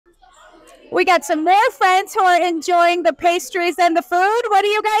We got some more friends who are enjoying the pastries and the food. What do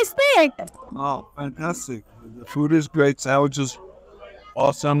you guys think? Oh, fantastic. The food is great. Sandwiches,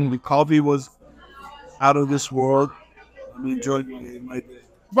 awesome. The coffee was out of this world. I'm enjoying my day.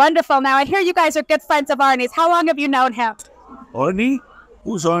 Wonderful. Now, I hear you guys are good friends of Arnie's. How long have you known him? Arnie?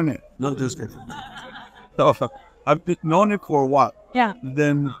 Who's Arnie? Not this guy. So, I've known it for a while. Yeah.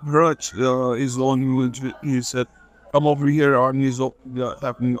 Then Raj is the one who he said, come over here. Arnie's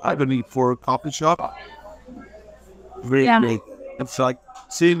having agony for a coffee shop. Very great. It's like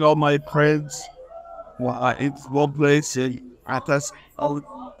seeing all my friends in one place. And that's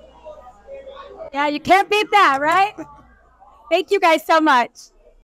Yeah, you can't beat that, right? Thank you guys so much.